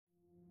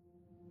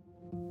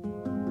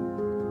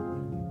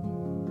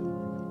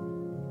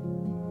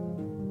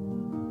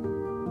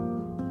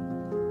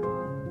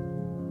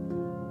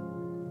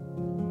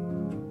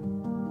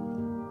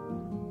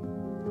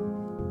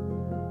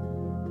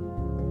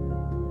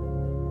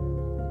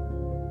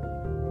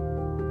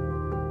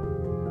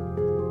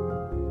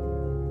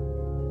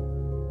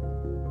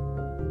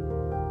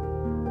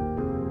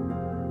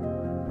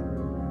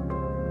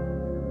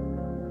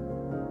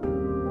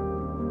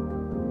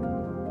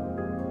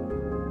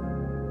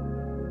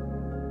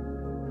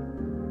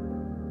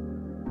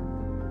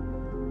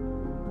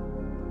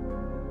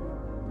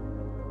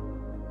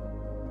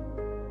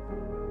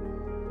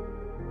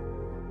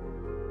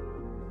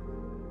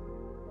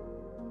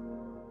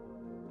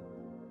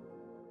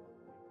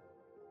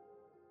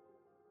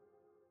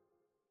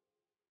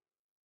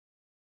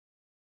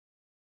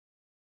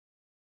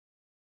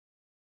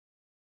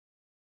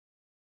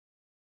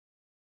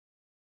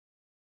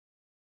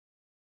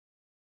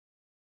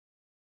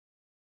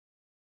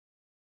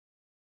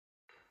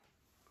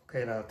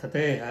Okay,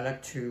 today I'd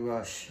like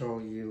to show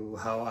you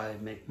how I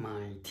make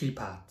my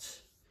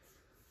teapots.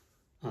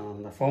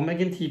 For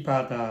making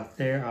teapot,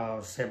 there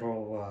are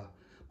several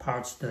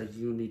parts that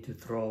you need to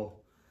throw,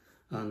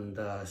 and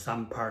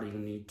some part you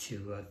need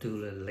to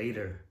do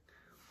later.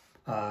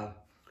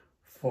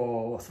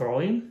 For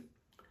throwing,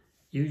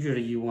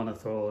 usually you want to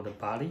throw the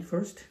body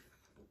first,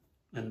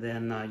 and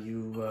then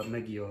you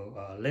make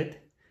your lid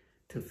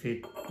to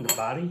fit the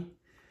body,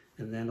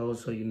 and then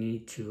also you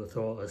need to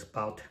throw a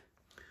spout.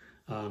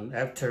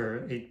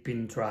 After it's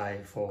been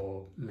dry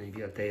for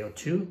maybe a day or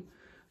two,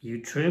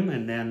 you trim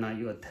and then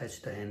you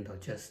attach the handle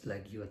just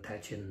like you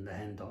attaching the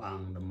handle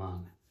on the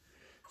mug.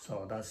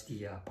 So that's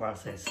the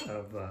process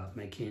of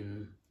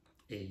making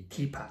a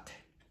teapot.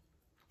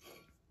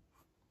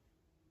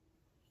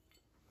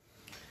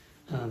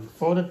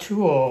 For the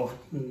tool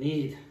you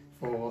need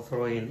for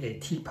throwing a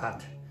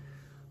teapot,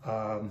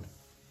 of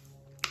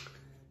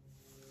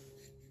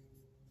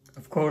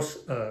course,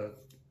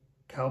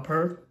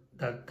 caliper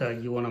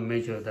that you want to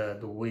measure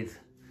the width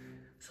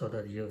so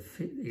that your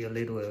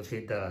lid will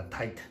fit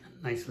tight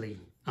nicely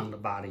on the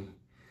body.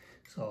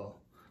 So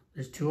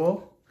this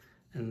tool,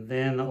 and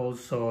then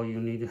also you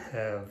need to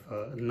have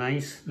a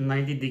nice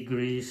 90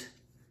 degrees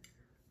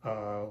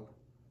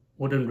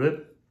wooden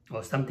rib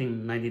or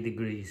something 90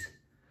 degrees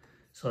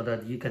so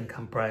that you can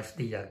compress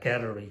the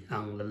gallery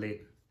on the lid.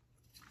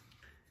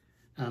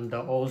 And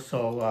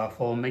also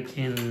for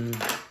making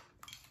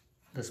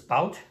the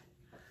spout,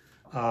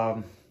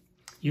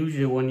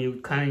 usually when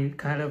you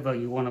kind of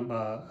you want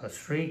to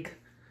shrink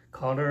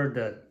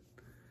color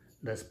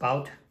the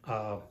spout,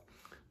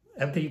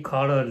 after you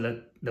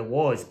color the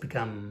walls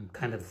become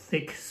kind of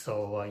thick,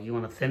 so you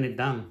want to thin it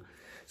down.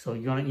 So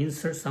you want to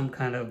insert some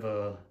kind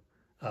of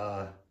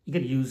you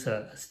can use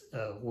a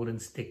wooden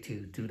stick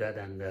to do that,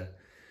 and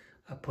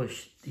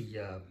push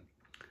the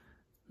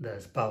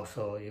spout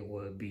so it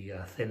will be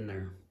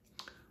thinner.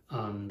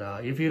 And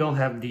if you don't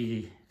have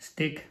the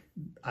stick,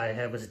 I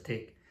have a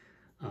stick,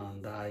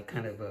 and I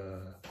kind of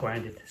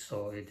grind it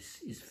so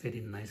it's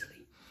fitting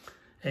nicely.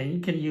 And you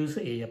can use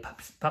a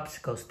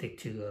popsicle stick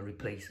to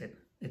replace it.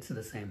 It's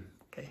the same.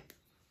 Okay,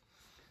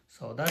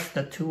 so that's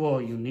the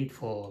tool you need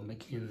for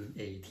making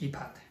a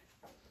teapot.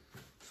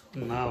 So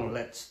now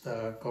let's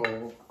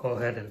go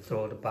ahead and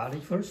throw the body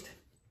first.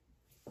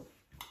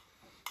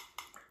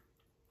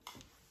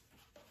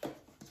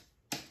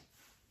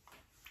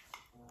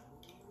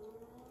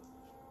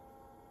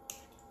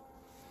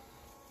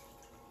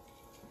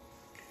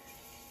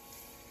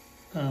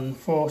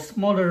 For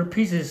smaller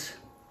pieces,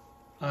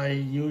 I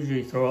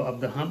usually throw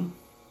up the hump.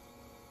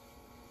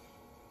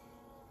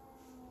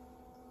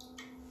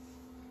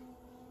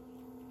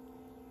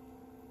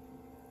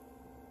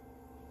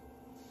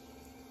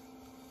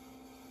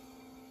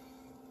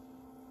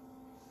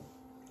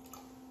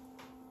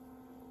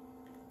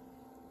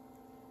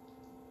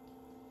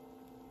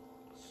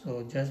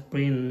 So just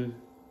bring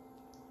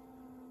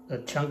a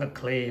chunk of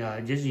clay,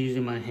 just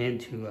using my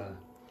hand to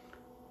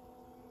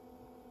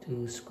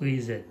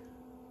squeeze it.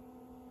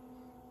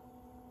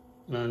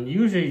 And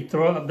usually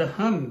throw up the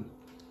hump,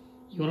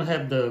 you want to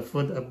have the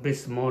foot a bit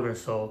smaller,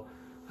 so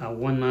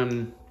when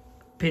I'm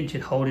pinching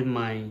holding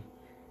my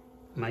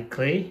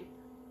clay,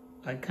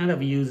 I kind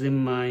of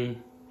using my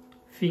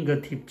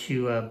fingertip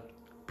to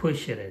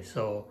push it,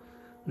 so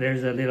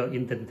there's a little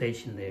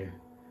indentation there.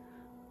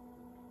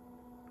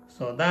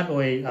 So that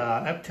way,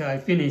 after I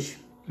finish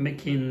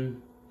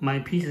making my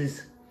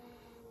pieces,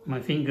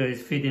 my finger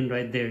is fitting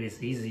right there.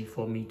 It's easy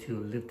for me to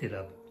lift it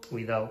up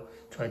without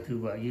trying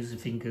to use a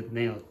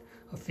fingernail,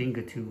 a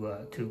finger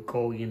to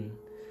go in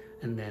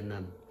and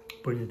then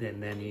bring it,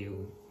 and then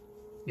you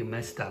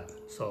messed up.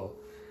 So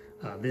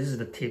this is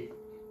the tip,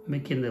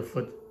 making the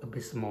foot a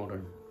bit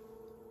smaller.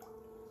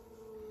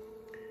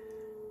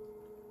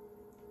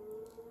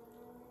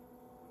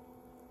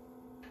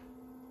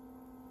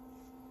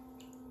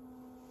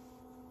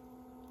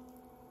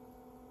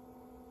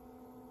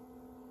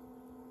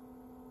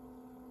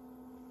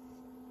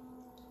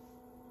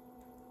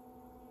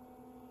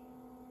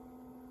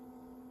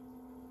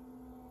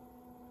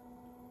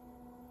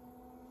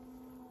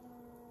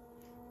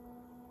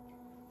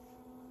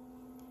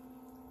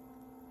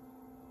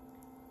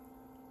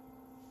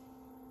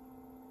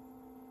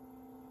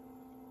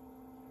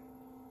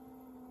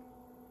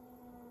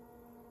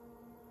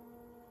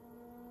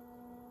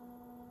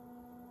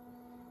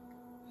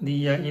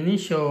 The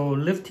initial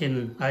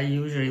lifting, I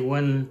usually,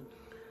 when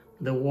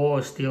the wall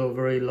is still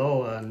very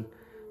low, and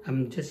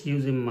I'm just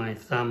using my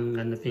thumb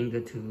and the finger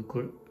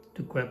to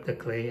grab the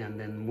clay and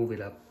then move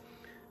it up,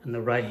 and the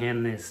right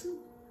hand is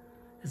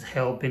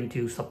helping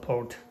to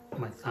support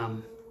my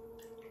thumb.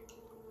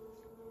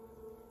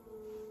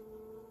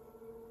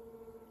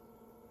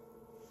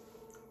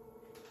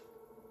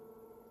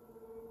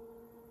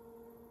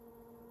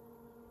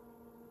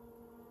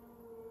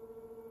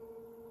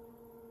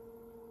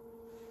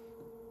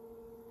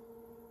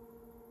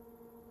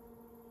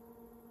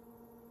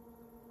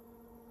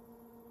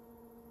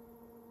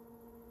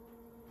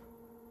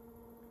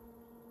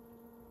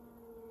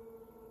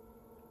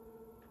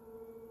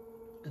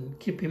 I'm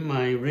keeping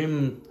my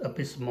rim a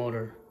bit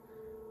smaller.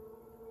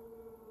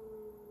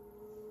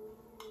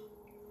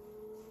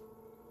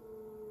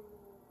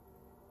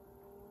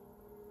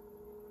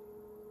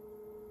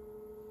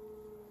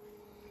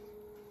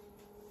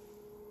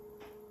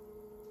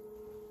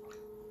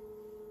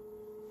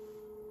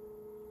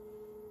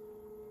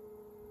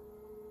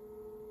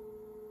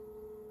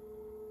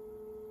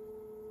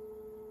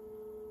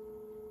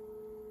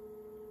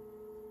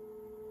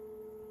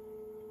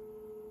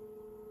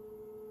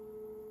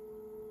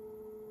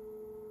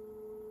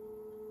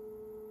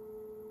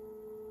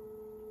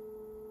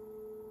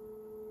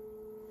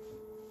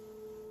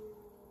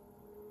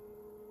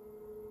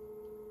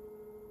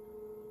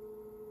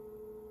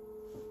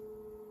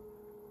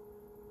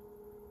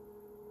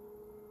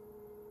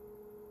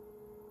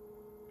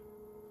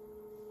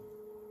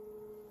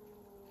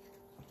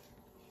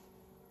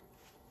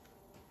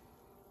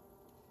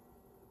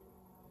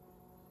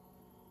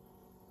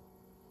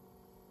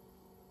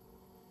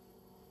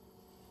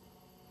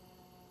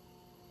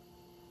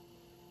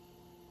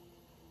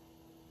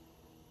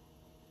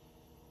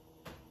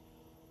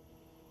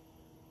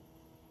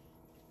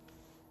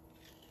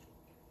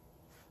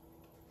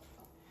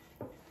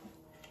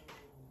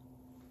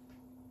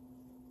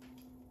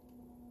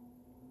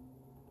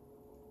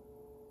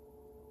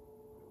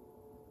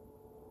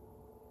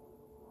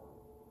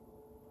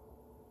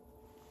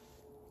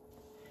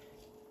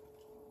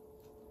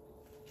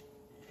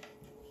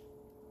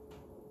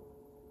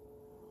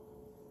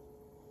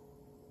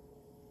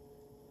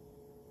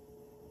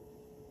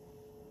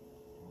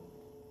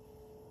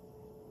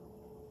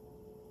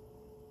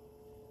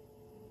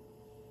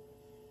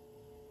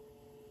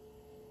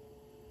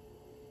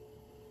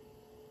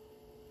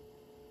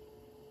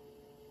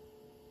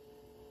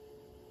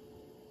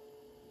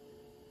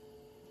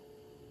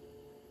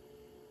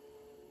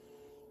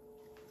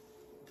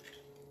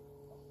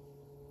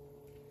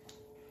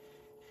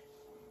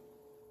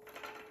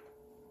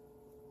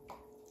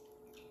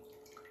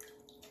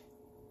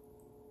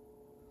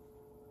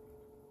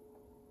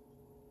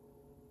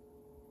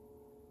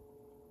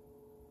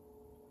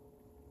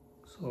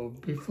 So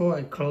before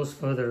I close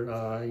further,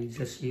 I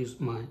just use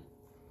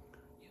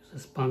a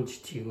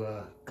sponge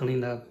to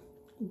clean up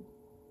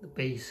the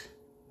base.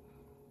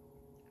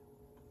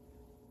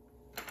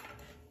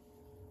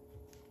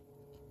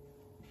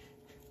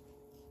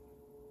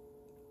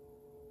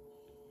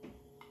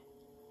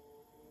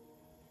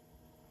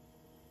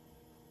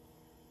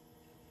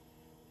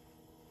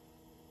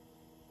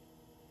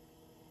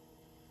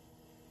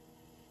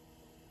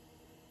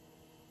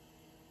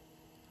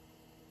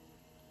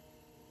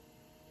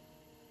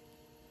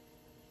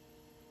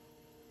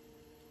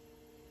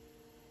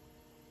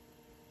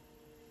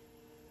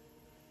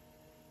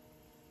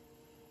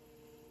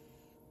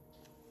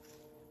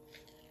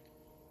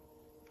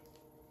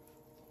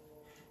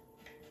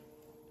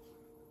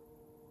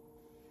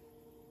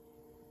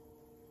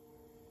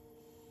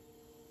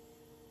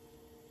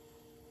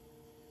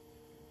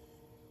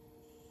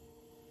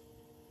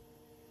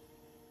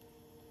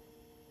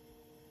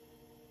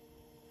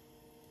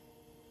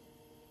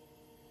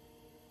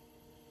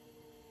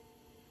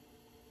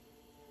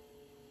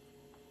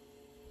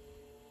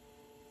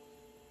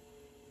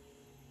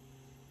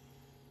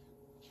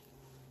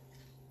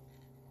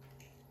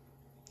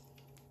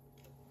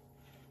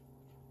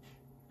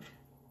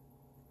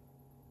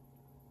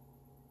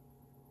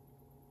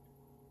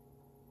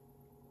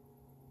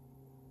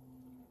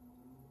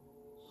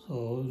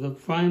 So the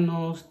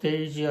final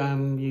stage,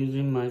 I'm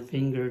using my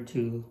finger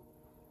to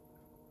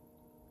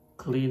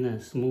clean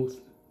and smooth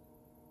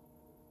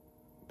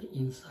the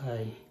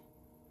inside,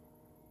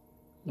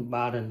 the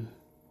bottom,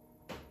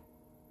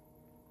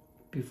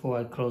 before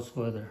I close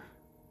further.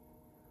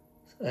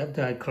 So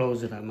after I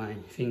close it, my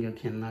finger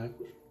cannot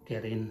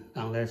get in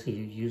unless you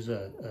use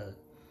a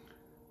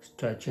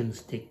stretching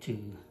stick to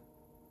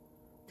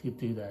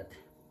do that.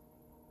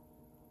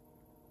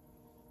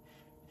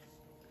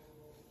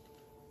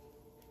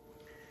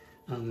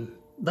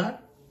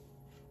 That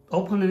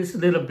opening is a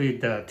little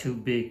bit too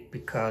big,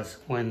 because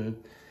when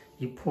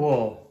you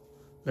pour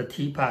the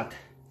teapot,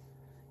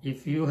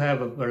 if you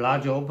have a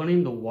large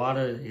opening, the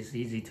water is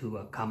easy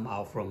to come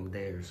out from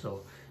there.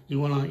 So you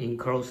want to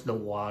enclose the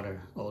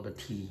water or the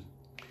tea.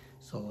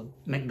 So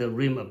make the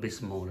rim a bit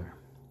smaller.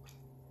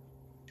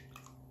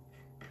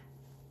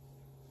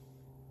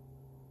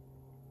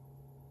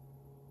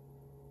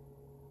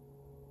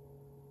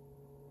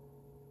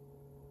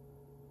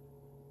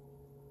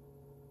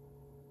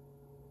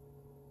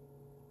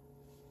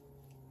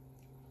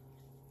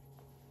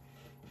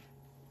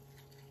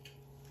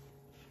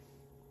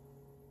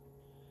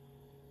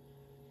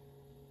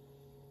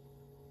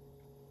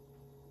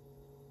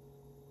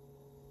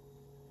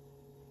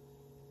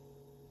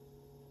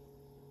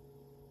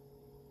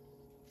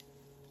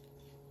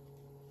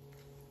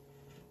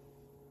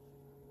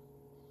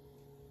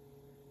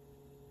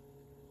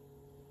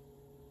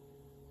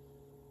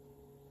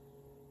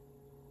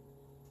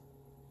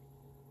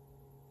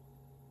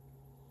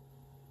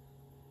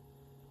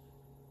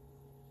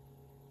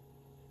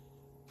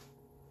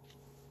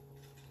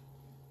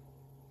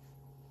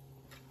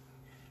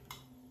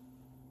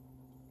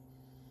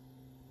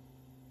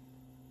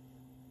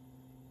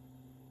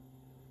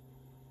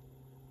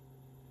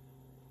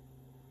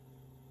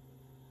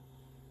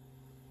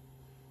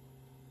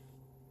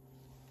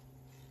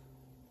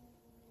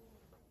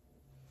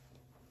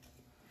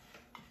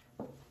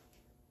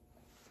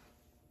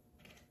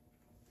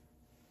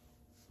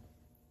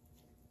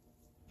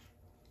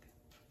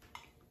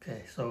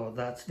 Okay, so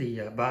that's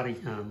the body,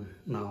 and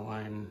now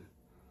I'm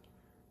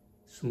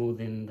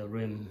smoothing the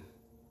rim.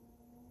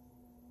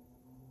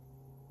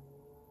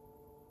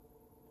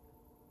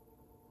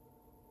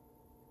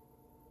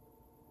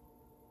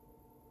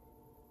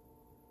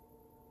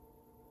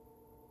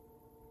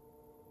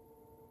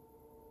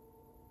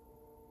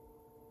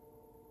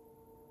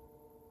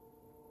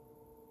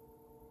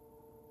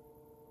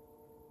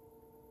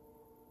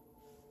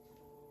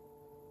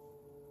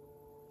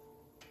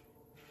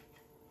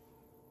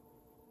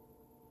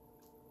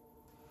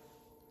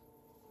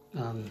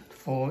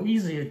 For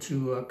easier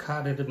to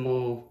cut it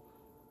more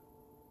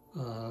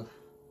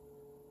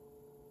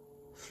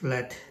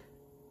flat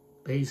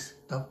base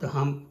of the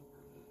hump,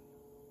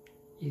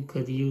 you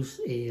could use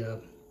a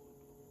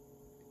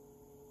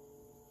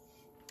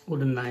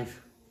wooden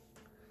knife.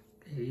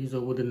 Okay, use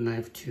a wooden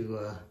knife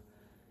to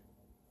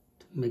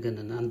make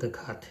an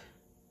undercut.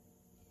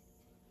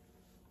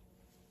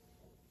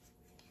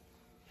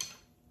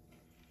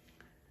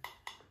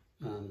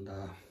 And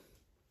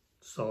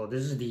so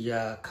this is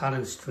the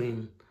cutting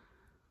string,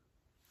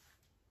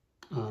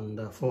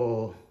 and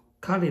for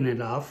cutting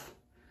it off,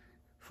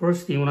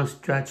 first you want to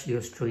stretch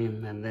your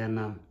string and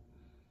then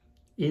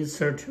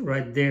insert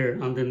right there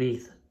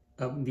underneath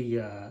of the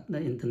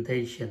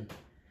indentation,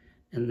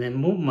 and then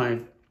move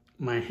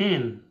my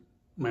hand,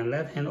 my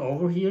left hand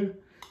over here.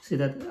 See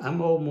that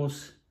I'm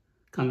almost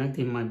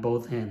connecting my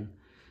both hands,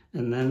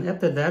 and then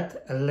after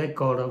that I let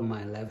go of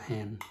my left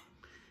hand,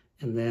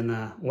 and then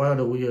while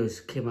the wheels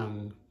keep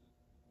on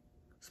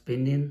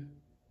spinning,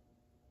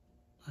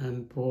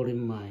 I'm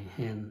pulling my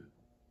hand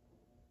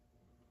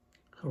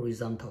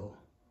horizontal.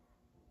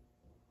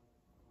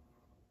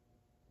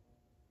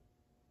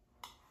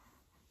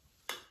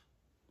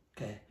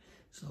 Okay,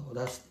 so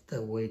that's the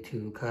way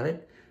to cut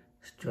it.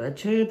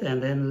 Stretch it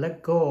and then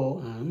let go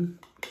and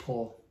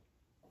pull.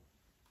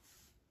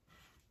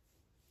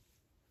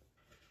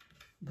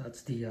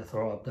 That's the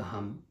throw of the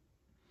hump.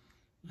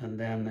 And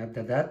then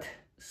after that,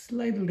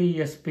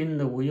 slightly spin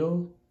the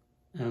wheel,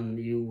 and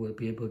you will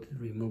be able to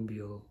remove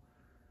your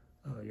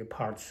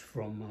parts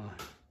from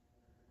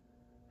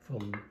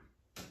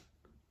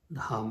the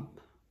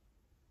hump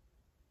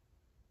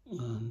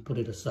and put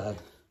it aside.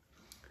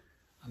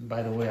 And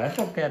by the way, I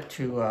forgot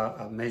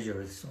to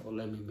measure it, so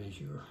let me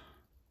measure.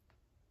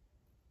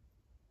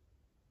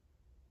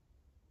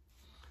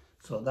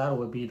 So that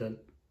will be the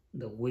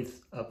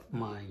width of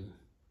my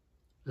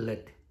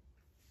lid.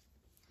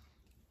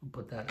 I'll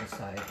put that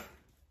aside.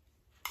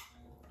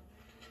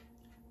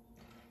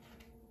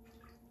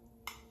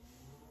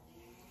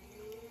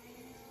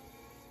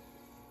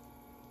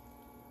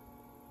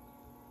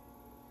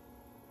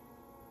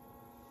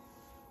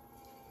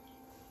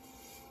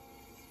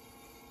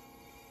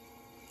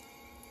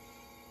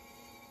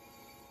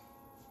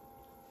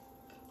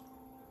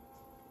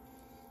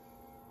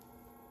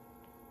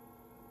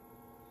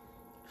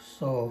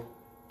 So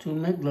to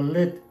make the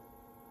lid,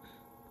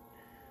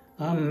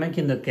 I'm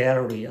making the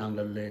gallery on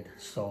the lid.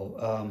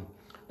 So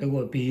it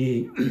will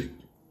be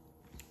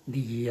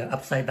the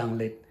upside down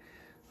lid.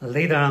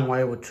 Later on,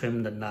 I will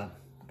trim the knob.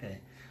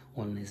 Okay,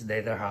 when it's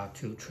later how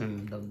to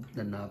trim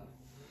the knob.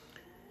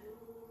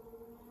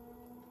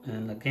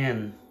 And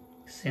again,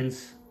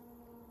 since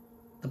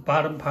the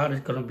bottom part is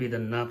gonna be the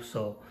knob,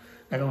 so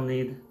I don't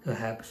need to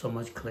have so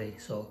much clay.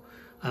 So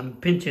I'm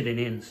pinching it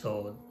in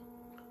so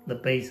the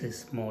base is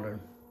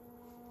smaller.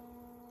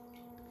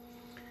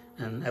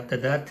 And after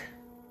that,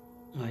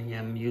 I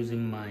am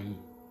using my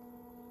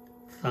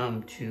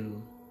thumb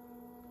to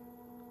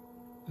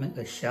make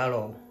a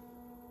shallow,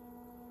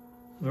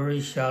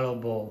 very shallow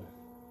bowl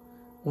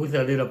with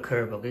a little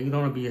curve. Okay, you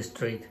don't want to be a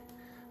straight,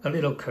 a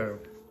little curve.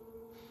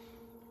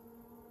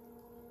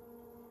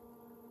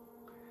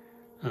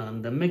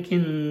 And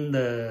making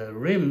the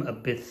rim a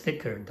bit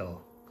thicker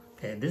though.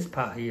 Okay, this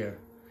part here,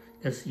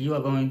 because you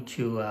are going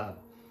to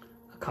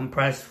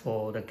compress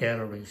for the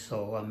gallery,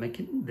 so I'm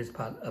making this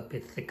part a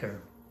bit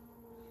thicker.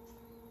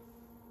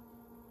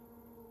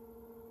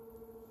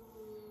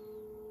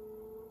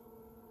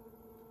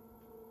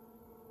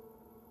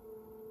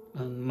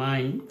 And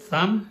my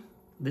thumb,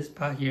 this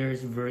part here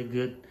is very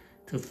good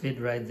to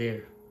fit right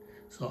there.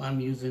 So I'm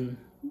using,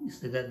 you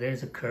see that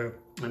there's a curve,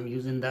 I'm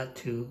using that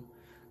to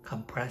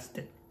compress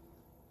it.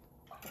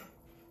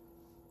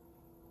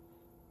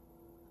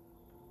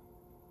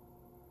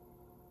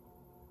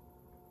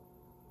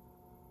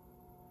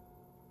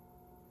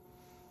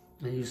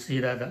 And you see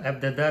that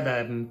after that,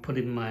 I'm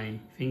putting my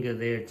finger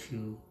there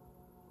to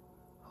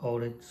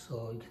hold it,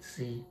 so you can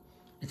see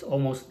it's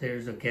almost,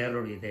 there's a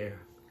gallery there.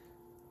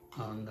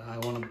 And I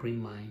want to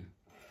bring my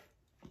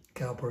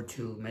caliper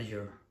to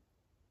measure.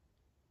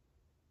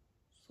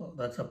 So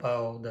that's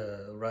about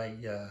the right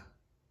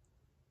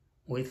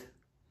width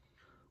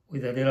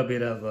with a little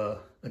bit of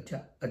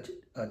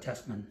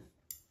adjustment.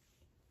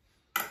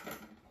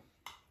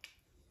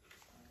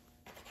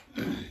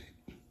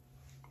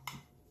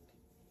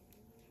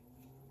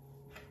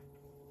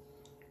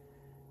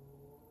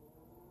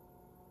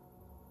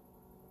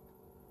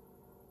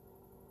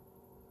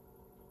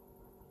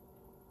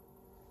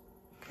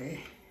 Okay,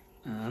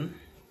 and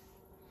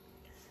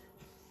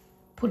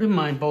put in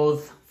my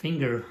both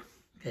finger,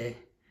 okay,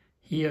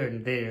 here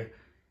and there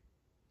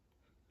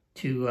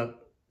to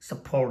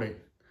support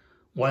it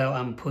while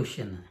I'm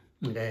pushing,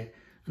 okay.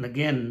 And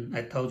again,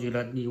 I told you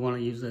that you want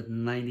to use it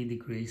 90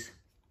 degrees.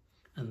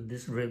 And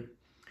this rib,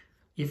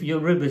 if your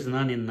rib is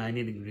not in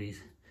 90 degrees,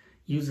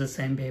 use the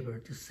sandpaper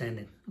to sand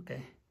it,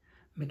 okay.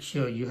 Make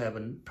sure you have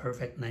a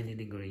perfect 90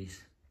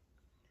 degrees.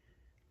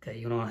 Okay,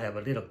 you don't have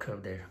a little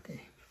curve there,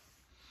 okay.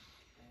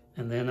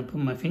 And then I put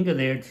my finger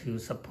there to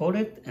support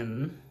it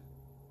and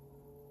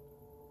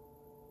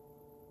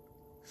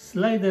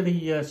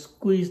slightly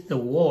squeeze the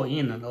wall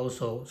in and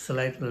also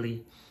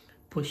slightly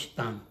push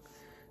down.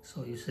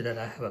 So you see that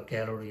I have a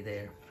gallery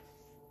there.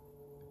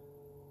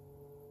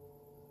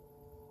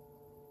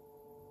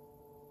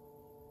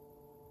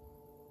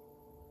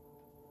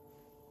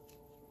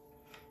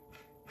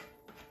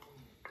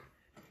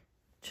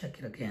 Check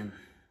it again.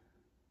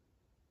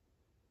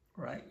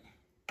 Right.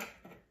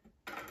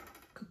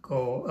 Could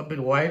go a bit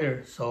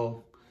wider,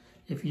 so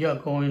if you are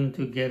going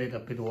to get it a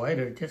bit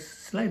wider,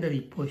 just slightly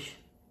push.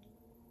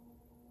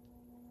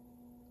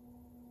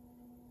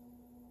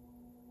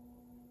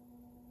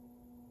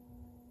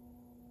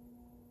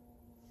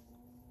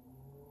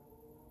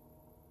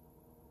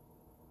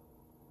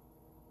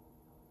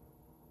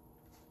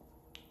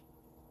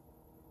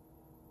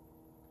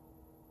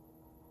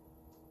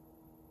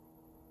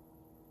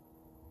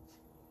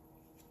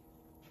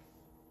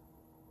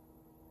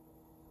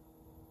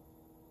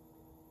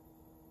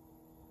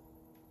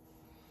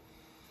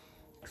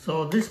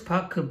 So this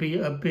part could be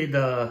a bit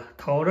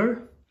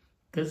taller.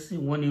 This,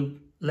 when you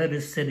let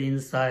it sit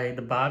inside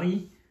the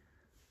body,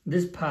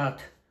 this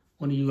part,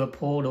 when you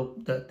pour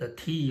the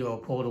tea or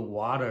pour the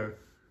water,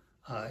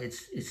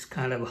 it's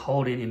kind of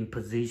holding in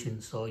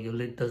position, so your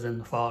lid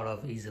doesn't fall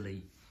off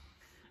easily.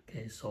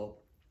 Okay, so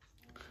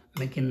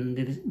making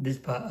this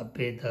part a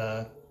bit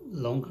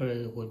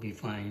longer would be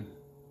fine.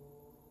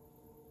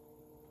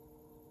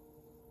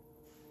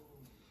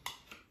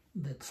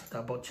 Let's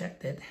double check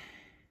that.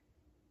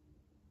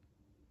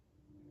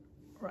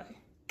 Right.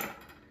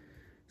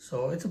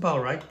 So it's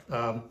about right.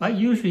 I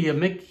usually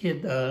make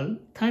it a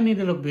tiny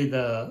little bit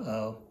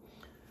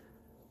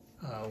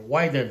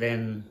wider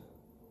than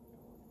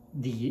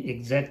the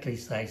exactly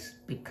size,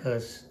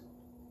 because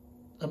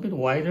a bit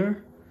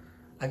wider,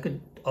 I could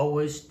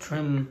always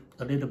trim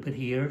a little bit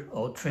here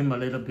or trim a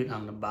little bit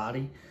on the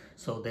body,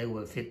 so they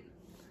will fit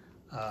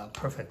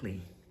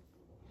perfectly.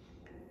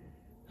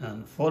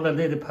 And for the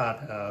little part,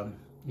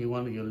 you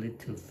want your lid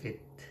to fit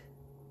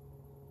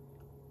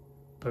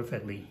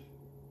perfectly.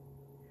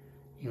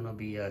 You don't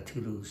be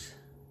too loose.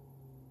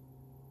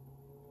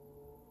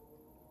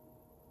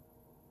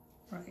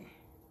 Right.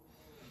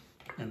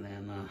 And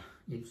then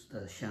use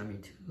the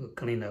chamois to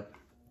clean up.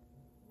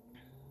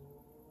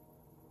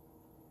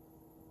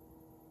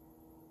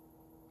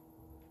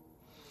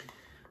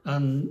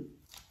 And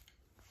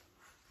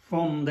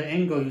from the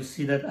angle, you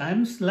see that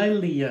I'm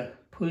slightly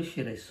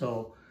pushing it,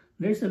 so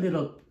there's a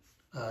little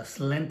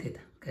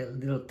slanted, okay, a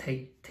little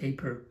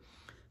taper.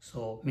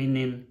 So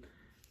meaning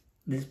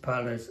this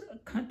part is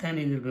a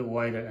tiny little bit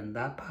wider and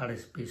that part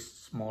is a bit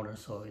smaller,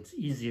 so it's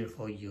easier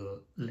for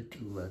you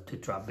to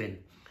drop in.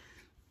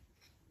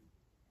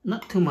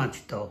 Not too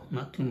much though,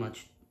 not too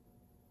much.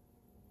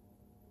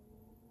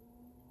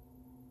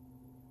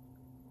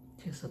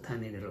 Just a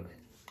tiny little bit.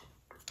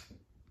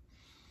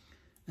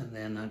 And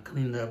then I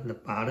cleaned up the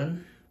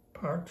bottom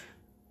part.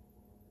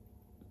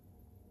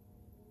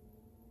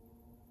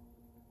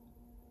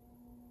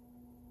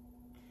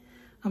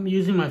 I'm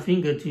using my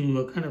finger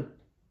to kind of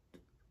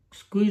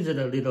squeeze it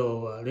a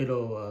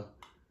little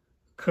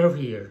curve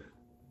here.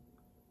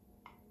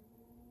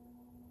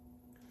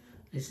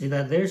 You see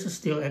that there's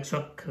still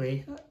extra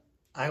clay.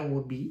 I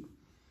will be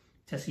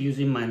just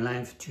using my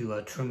knife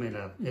to trim it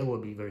up. It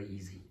will be very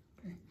easy.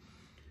 Okay?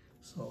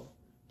 So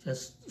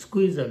just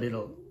squeeze a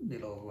little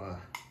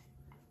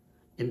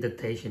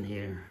indentation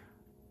here.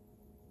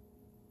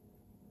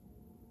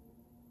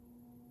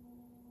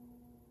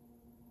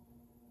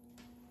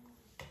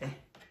 Okay.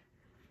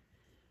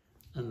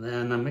 And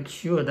then I make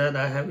sure that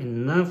I have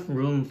enough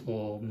room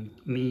for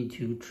me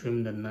to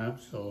trim the knob,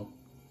 so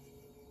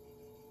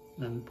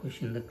I'm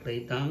pushing the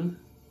clay down.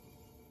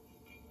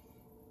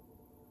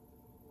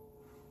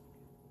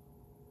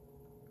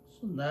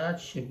 So that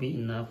should be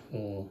enough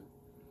for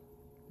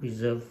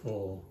reserve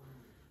for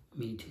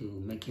me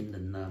to making the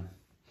knob.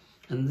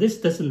 And this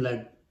doesn't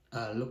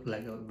look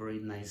like a very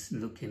nice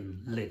looking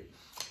lid,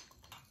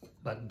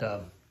 but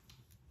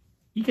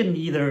you can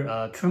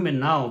either trim it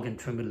now or you can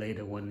trim it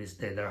later when it's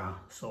there.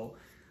 So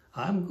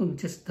I'm going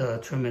to just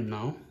trim it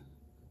now,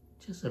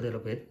 just a little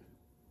bit.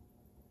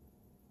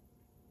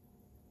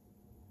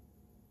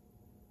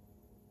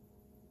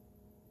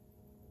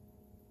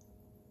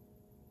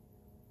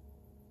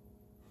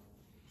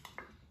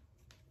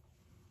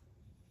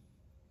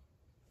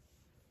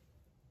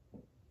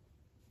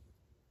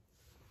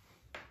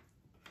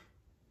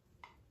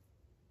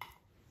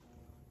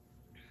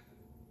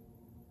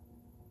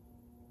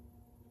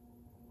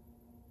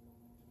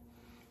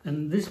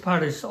 And this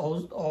part is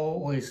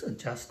always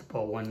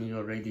adjustable when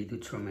you're ready to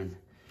trim it.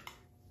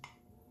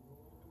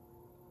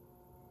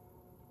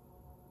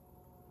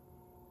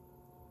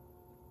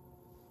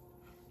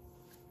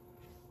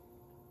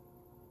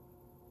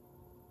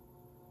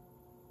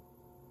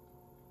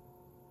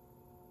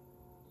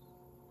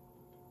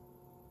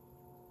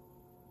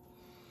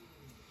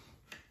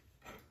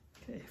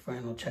 Okay,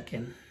 final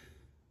check-in.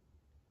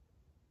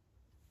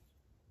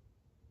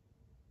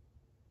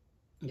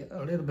 Yeah,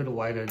 a little bit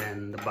wider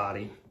than the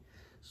body,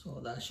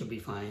 so that should be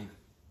fine.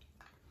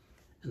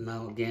 And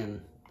now again,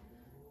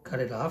 cut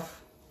it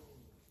off.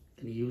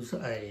 You can use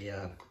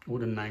a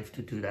wooden knife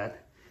to do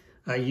that.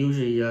 I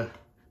usually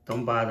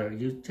don't bother,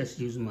 just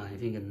use my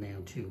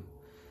fingernail to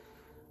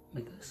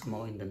make a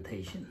small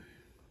indentation.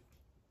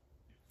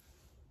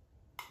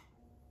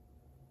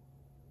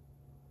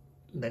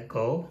 Let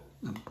go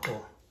and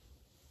pull.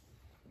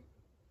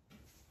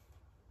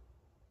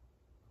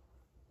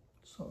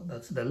 So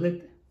that's the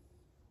lid.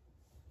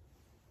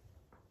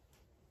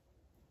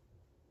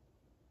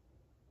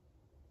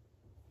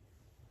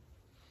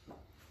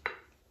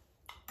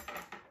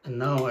 And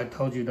now I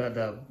told you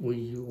that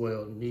we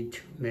will need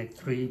to make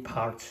 3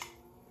 parts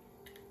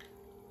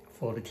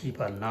for the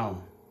teapot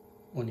now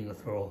when you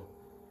throw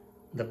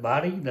the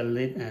body, the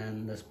lid,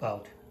 and the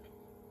spout.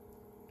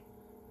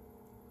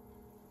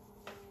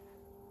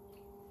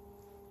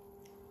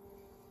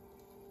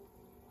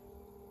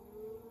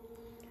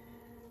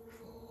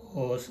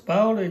 For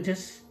spout, I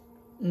just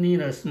need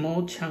a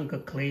small chunk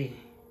of clay.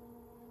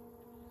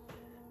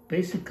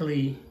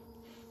 Basically,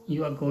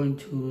 you are going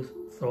to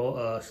throw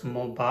a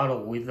small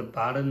bottle with the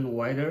bottom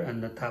wider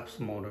and the top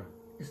smaller.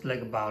 It's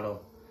like a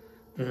bottle.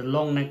 There's a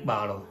long neck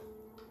bottle.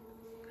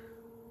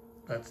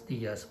 That's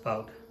the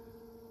spout.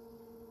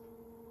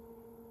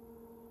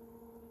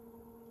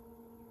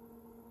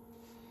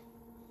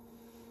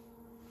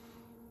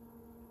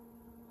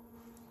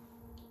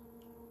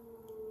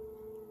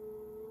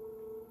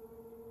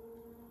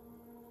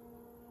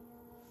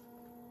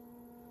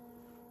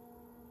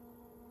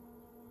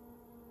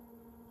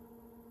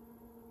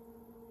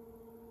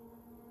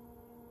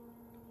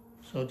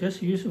 So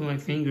just use my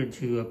finger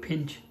to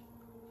pinch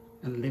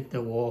and lift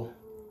the wall,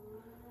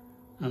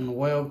 and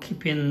while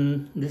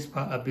keeping this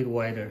part a bit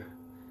wider.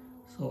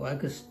 So I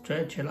could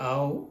stretch it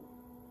out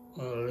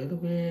a little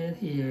bit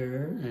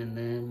here and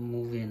then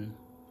move in.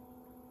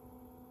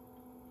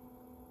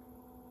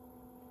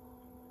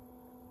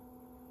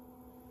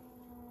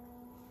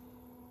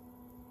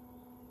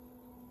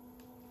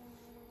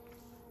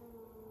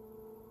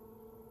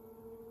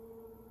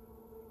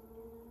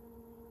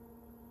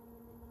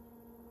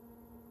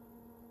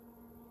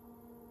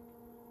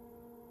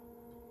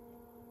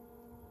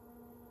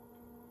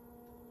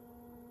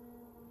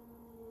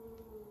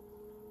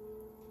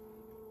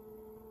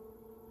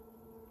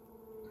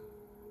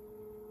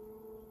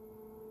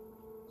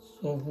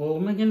 So for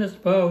making the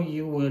spout,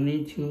 you will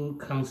need to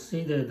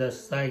consider the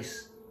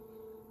size.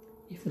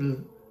 If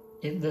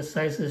the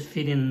size is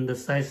fitting the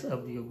size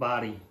of your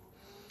body,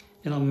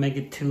 you don't make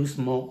it too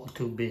small or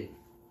too big.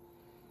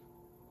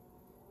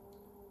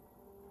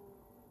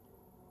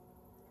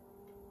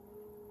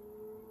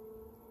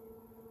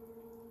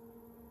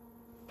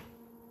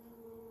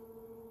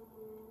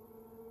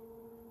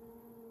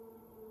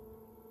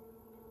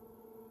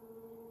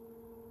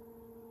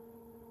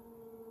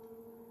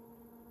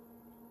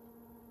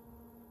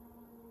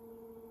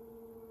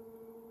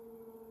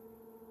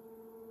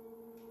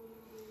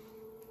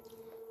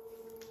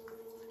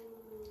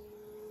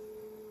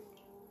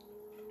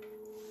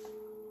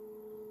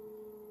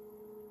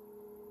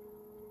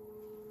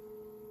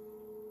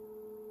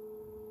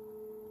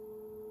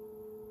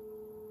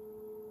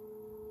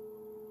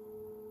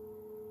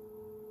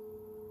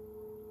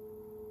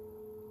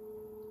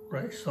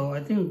 Right, so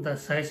I think the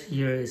size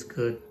here is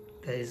good.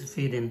 That is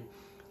fitting.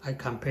 I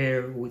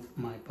compare with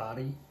my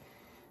body.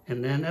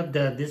 And then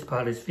after this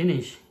part is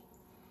finished,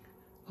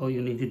 all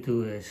you need to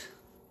do is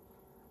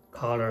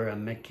color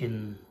and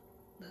making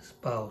the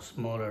spout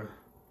smaller.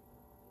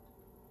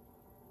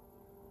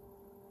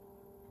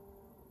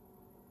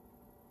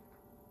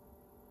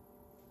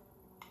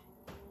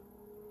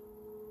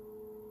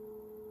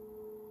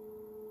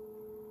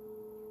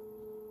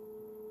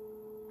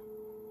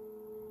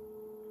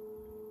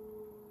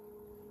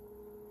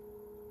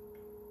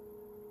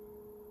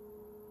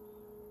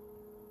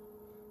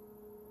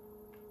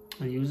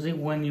 And usually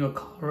when you're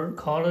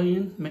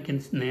coloring, making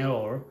it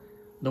narrower,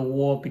 the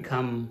wall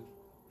become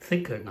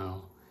thicker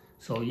now.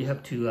 So you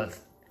have to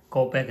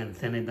go back and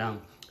thin it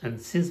down.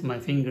 And since my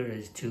finger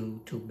is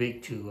too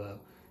big to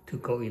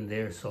go in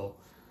there, so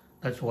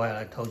that's why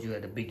I told you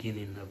at the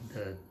beginning of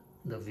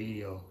the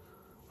video,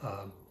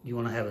 you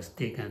want to have a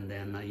stick and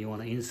then you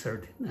want to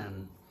insert it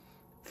and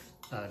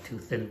to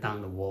thin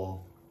down the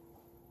wall.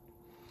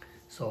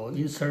 So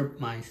insert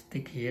my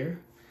stick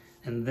here.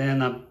 And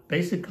then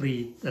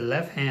basically the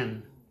left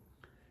hand,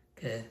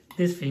 okay,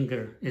 this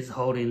finger is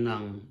holding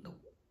on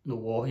the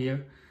wall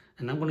here.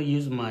 And I'm going to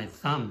use my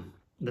thumb,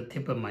 the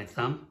tip of my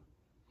thumb.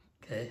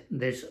 Okay,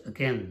 there's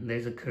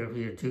a curve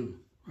here too.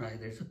 right?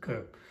 There's a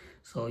curve.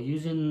 So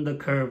using the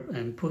curve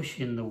and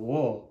pushing the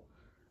wall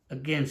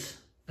against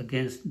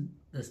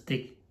the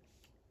stick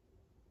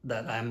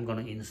that I'm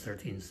gonna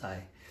insert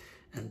inside,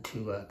 and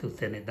to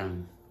thin it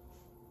down.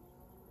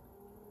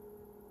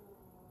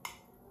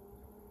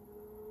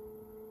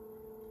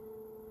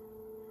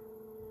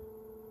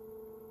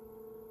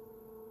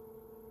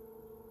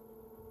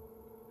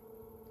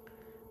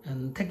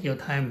 And take your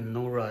time,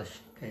 no rush.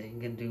 Okay, you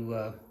can do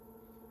a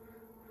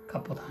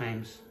couple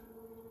times.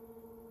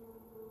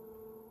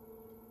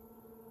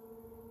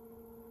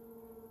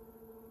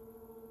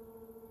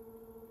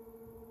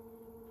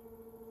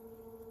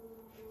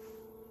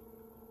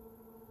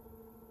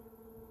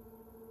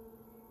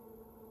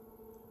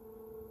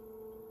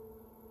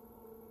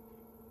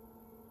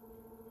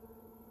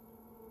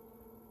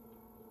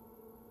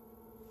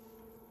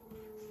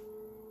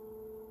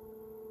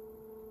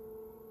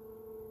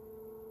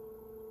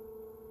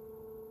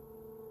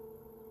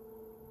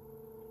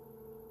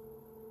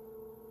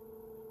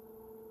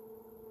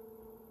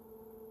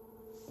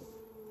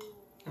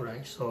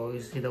 Alright, so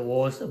you see the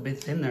wall is a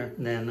bit thinner,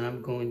 then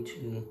I'm going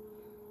to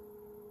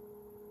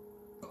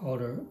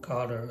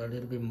color a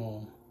little bit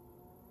more.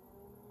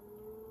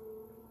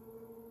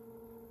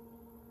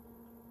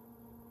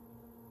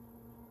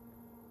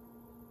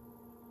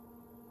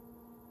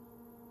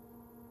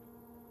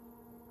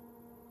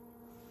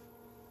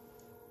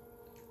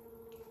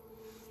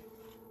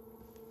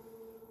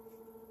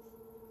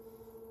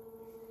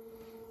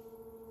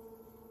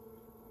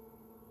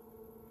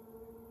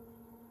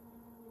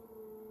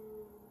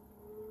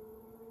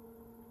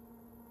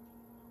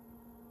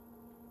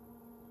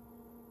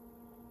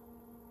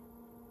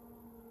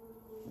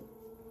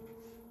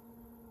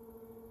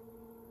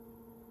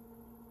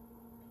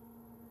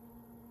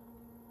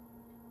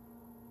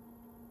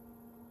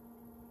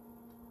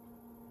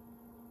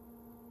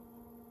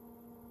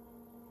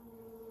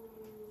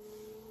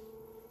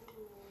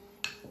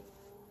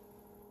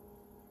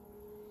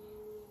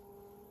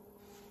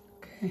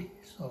 Okay,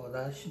 so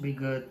that should be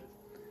good.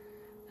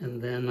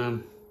 And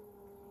then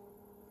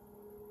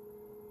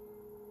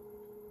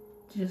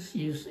just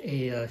use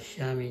a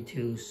chamois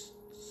to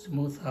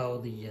smooth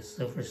out the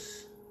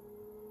surface.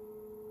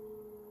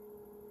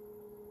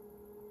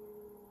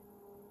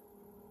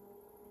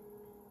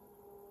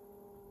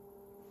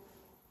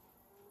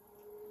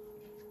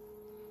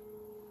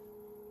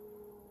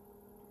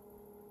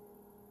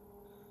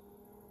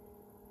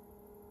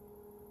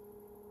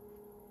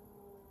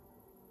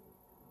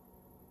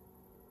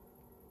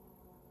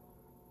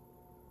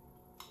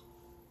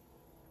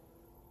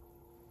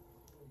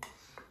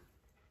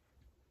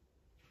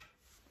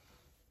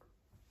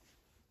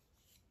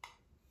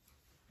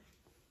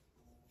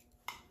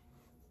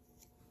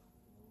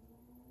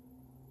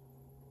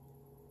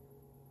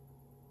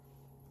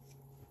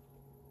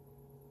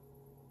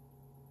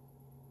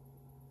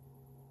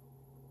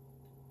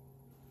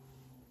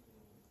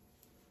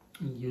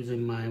 I'm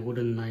using my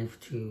wooden knife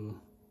to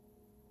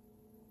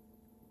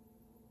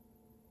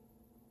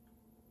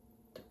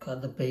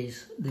cut the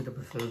base a little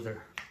bit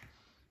further.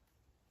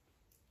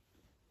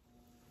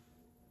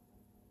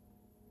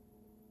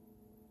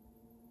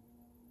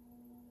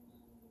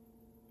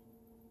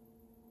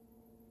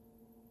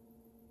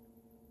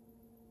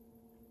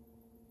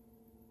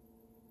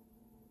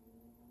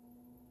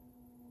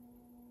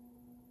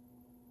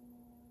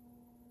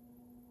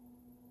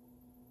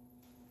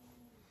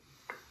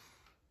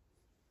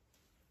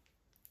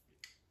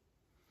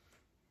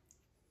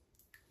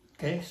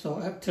 Okay, so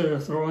after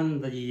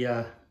throwing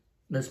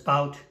the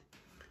spout,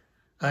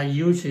 I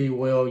usually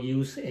will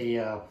use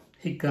a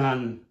heat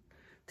gun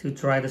to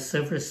dry the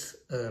surface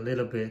a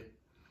little bit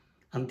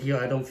until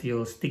I don't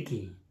feel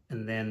sticky,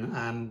 and then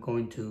I'm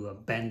going to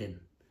bend it.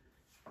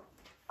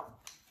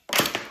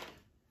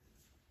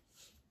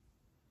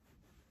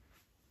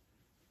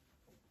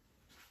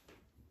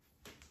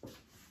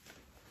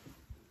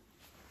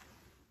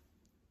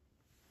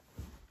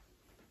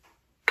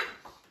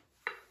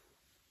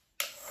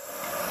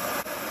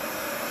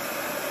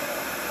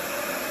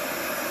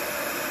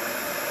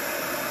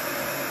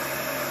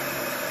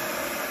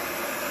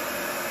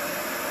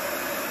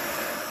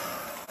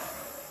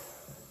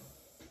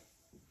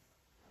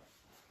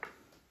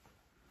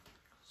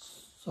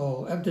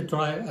 So after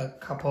dry a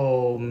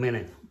couple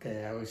minutes,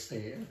 okay, I would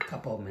say a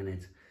couple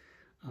minutes.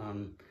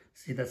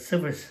 See the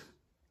surface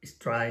is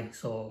dry,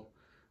 so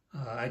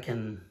I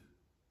can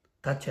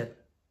touch it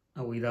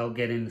without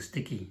getting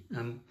sticky.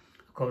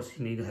 Of course,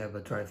 you need to have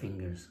a dry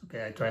fingers.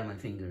 Okay, I dry my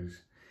fingers,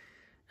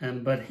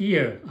 but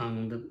here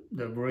on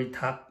the very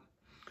top,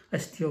 I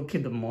still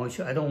keep the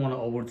moisture. I don't want to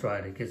over dry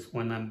it because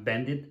when I'm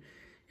bend it,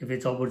 if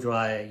it's over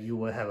dry, you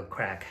will have a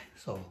crack.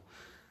 So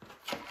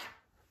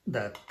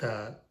that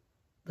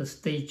the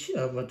stage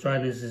of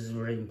dryness is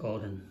very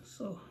important.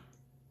 So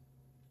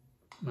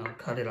now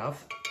cut it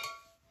off,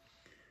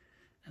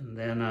 and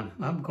then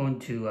I'm going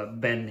to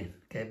bend it.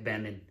 Okay,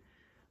 bend it,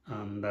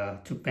 and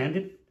to bend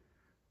it,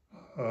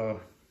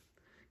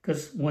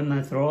 because when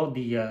I throw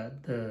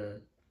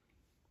the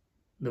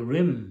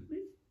rim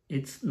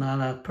it's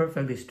not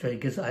perfectly straight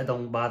because I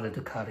don't bother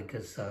to cut it,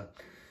 because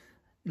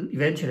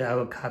eventually I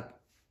will cut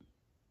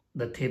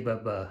the tip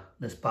of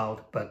the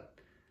spout, but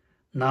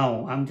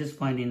now I'm just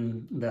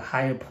finding the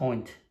higher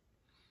point.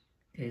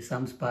 Okay,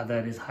 some spot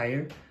that is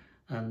higher,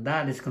 and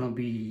that is going to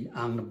be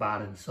on the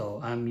bottom,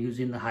 so I'm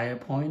using the higher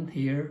point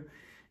here,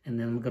 and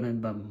then I'm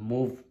going to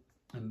move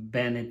and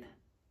bend it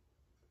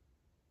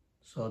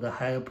so the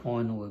higher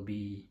point will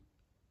be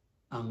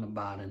on the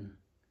bottom.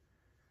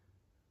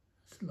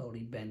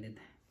 Slowly bend it.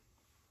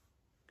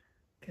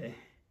 Okay.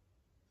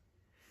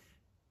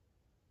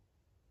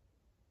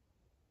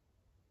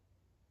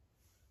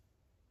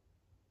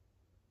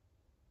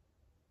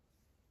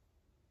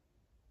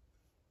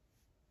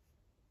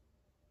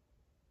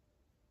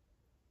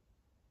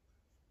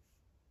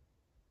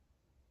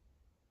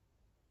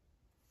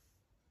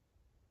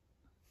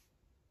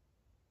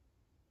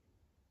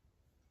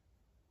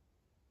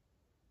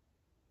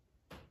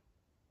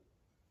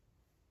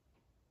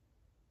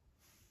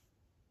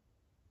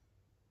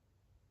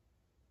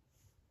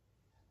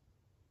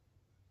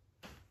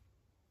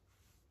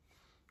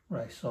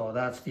 Right, so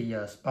that's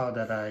the spout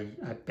that I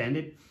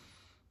bended.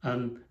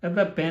 And if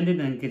I bend it,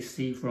 and you can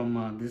see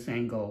from this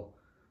angle,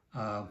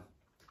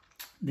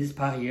 this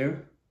part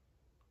here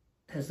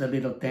has a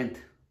little dent,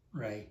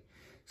 right?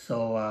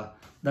 So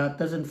that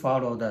doesn't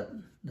follow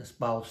the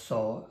spout,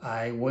 so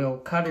I will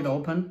cut it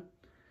open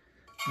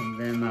and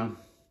then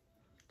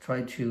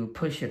try to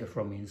push it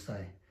from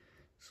inside.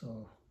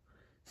 So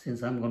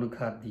since I'm going to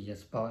cut the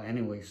spout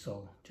anyway,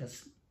 so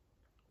just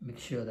make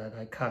sure that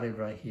I cut it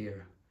right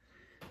here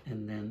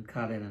and then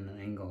cut it at an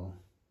angle.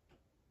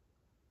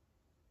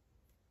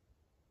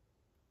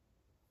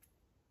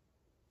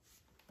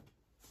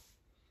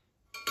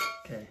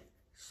 Okay,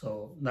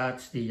 so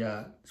that's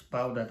the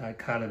spout that I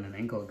cut at an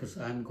angle, because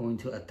I'm going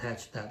to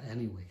attach that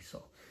anyway.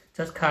 So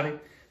just cut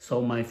it so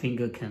my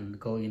finger can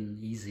go in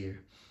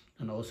easier,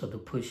 and also to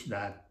push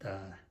that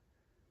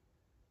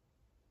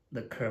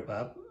the curve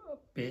up a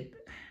bit.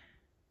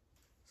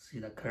 See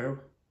the curve?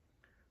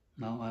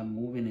 Now I'm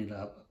moving it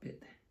up a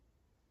bit.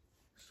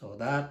 So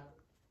that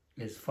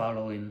is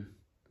following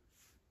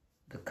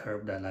the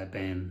curve that I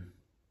bend.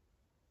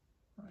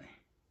 Right.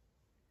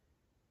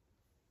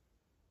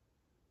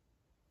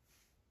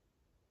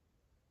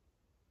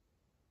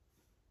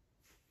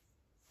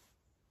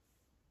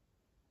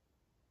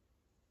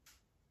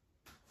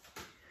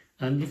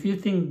 And if you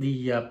think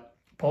the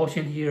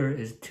portion here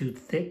is too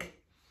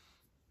thick,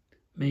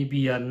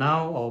 maybe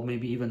now or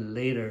maybe even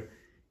later,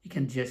 you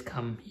can just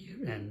come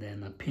here and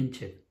then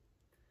pinch it.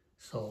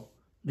 So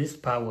this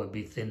part will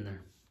be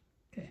thinner.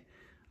 Okay,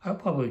 I'll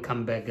probably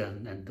come back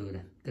and do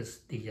that, because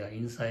the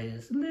inside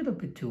is a little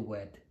bit too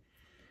wet.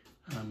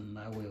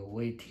 I will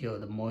wait till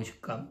the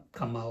moisture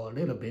come out a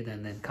little bit,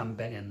 and then come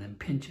back and then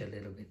pinch a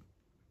little bit.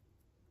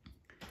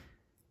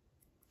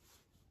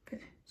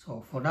 Okay,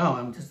 so for now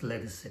I'm just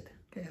let it sit.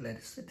 Okay, let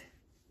it sit.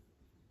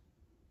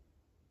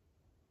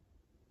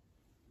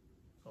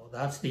 So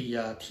that's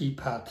the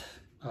teapot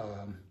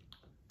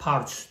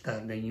parts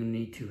that then you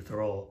need to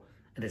throw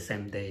at the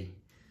same day.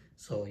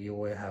 So you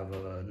will have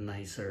a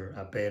nicer,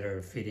 a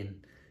better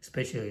fitting,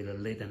 especially the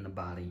lid and the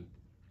body.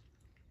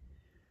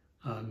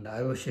 And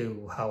I will show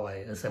you how I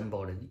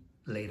assemble it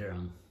later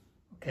on,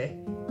 okay?